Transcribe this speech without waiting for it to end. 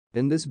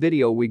In this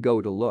video we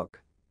go to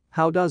look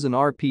how does an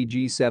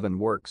RPG-7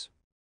 works.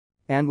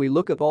 And we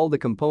look at all the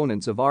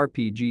components of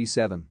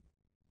RPG-7.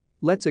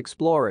 Let's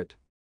explore it.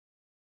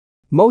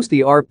 Most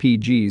the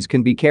RPGs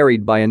can be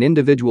carried by an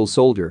individual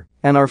soldier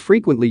and are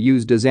frequently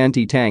used as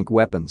anti-tank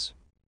weapons.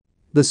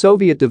 The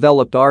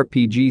Soviet-developed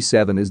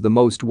RPG-7 is the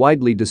most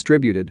widely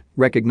distributed,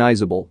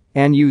 recognizable,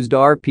 and used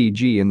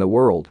RPG in the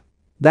world.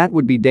 That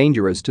would be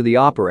dangerous to the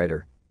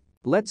operator.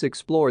 Let's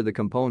explore the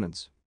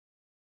components.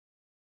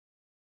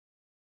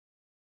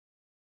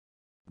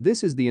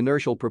 This is the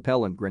inertial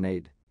propellant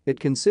grenade. It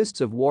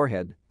consists of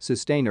warhead,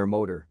 sustainer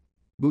motor,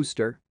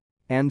 booster,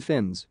 and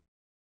fins.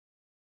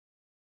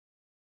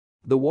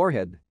 The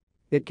warhead.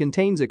 It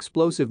contains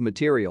explosive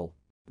material.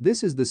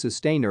 This is the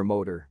sustainer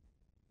motor,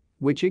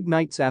 which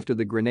ignites after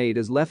the grenade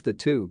has left the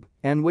tube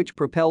and which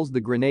propels the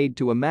grenade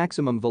to a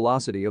maximum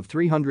velocity of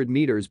 300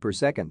 meters per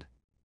second.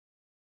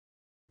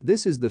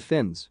 This is the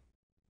fins.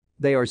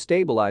 They are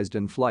stabilized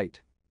in flight.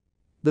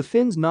 The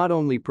fins not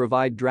only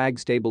provide drag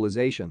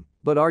stabilization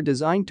but are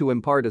designed to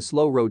impart a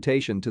slow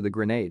rotation to the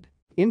grenade.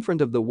 In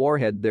front of the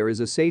warhead there is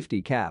a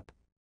safety cap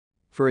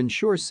for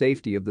ensure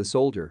safety of the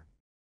soldier.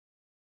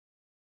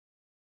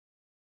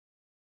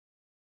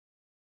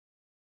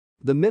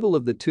 The middle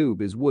of the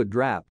tube is wood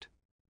wrapped,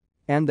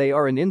 and they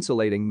are an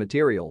insulating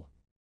material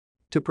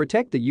to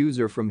protect the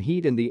user from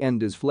heat, and the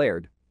end is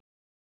flared.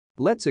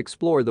 Let's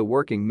explore the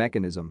working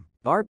mechanism.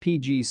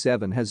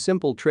 RPG-7 has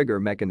simple trigger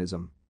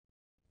mechanism.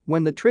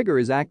 When the trigger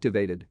is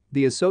activated,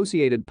 the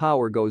associated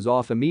power goes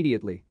off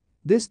immediately.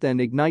 This then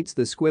ignites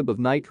the squib of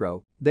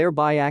nitro,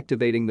 thereby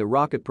activating the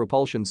rocket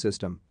propulsion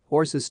system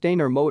or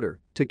sustainer motor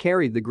to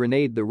carry the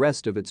grenade the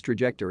rest of its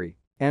trajectory,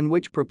 and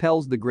which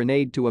propels the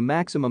grenade to a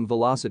maximum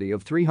velocity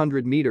of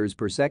 300 meters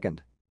per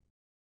second.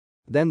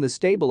 Then the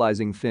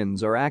stabilizing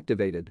fins are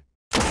activated